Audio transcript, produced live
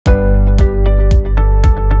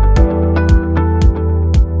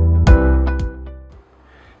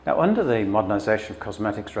under the Modernisation of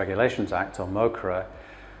Cosmetics Regulations Act, or MOCRA,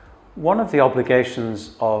 one of the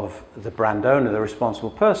obligations of the brand owner, the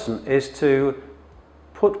responsible person, is to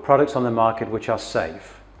put products on the market which are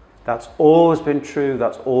safe. That's always been true,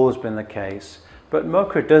 that's always been the case, but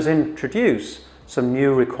MOCRA does introduce some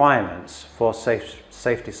new requirements for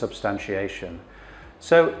safety substantiation.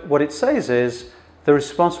 So what it says is, the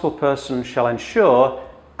responsible person shall ensure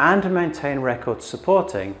and maintain records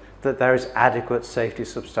supporting that there is adequate safety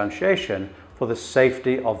substantiation for the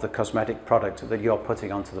safety of the cosmetic product that you're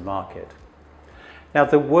putting onto the market. Now,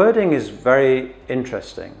 the wording is very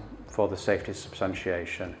interesting for the safety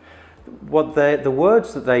substantiation. The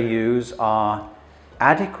words that they use are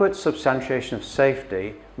adequate substantiation of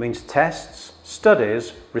safety means tests,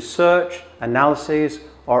 studies, research, analyses,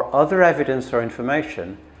 or other evidence or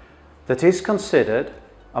information that is considered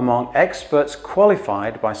among experts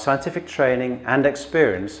qualified by scientific training and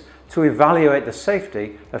experience to evaluate the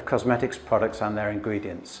safety of cosmetics products and their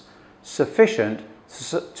ingredients, sufficient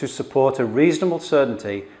to support a reasonable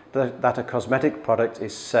certainty that a cosmetic product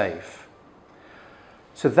is safe.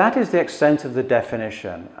 So that is the extent of the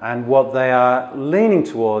definition, and what they are leaning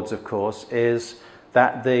towards, of course, is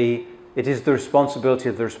that it is the responsibility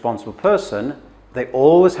of the responsible person. They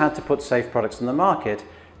always had to put safe products in the market.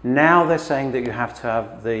 Now they're saying that you have to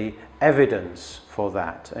have the evidence for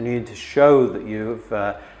that, and you need to show that you've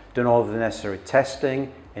done all of the necessary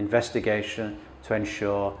testing, investigation to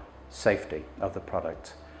ensure safety of the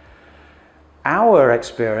product. Our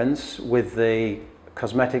experience with the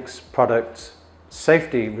cosmetics product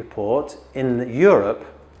safety report in Europe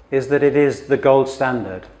is that it is the gold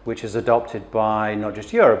standard, which is adopted by not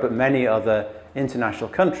just Europe, but many other international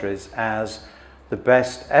countries as the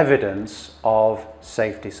best evidence of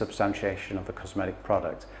safety substantiation of the cosmetic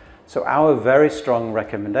product. So our very strong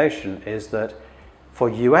recommendation is that for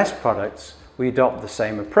US products, we adopt the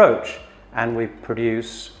same approach and we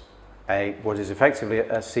produce what is effectively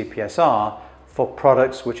a CPSR for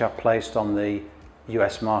products which are placed on the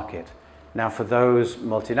US market. Now, for those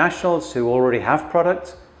multinationals who already have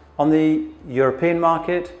product on the European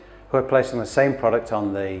market, who are placing the same product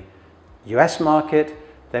on the US market,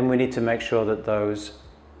 then we need to make sure that those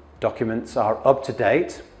documents are up to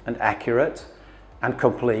date and accurate and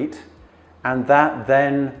complete, and that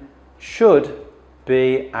then should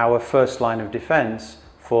be our first line of defense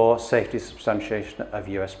for safety substantiation of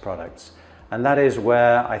US products. And that is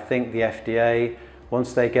where I think the FDA,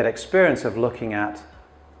 once they get experience of looking at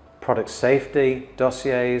product safety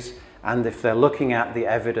dossiers, and if they're looking at the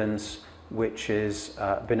evidence which is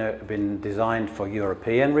been designed for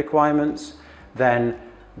European requirements, then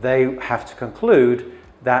they have to conclude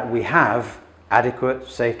that we have adequate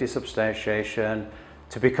safety substantiation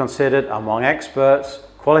to be considered among experts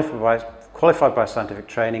qualified by scientific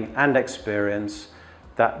training and experience,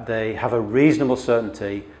 that they have a reasonable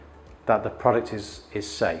certainty that the product is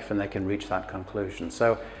safe, and they can reach that conclusion.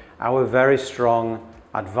 So our very strong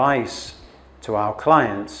advice to our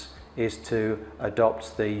clients is to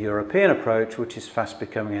adopt the European approach, which is fast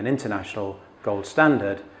becoming an international gold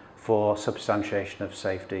standard for substantiation of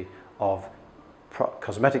safety of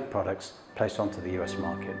cosmetic products placed onto the US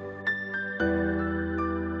market.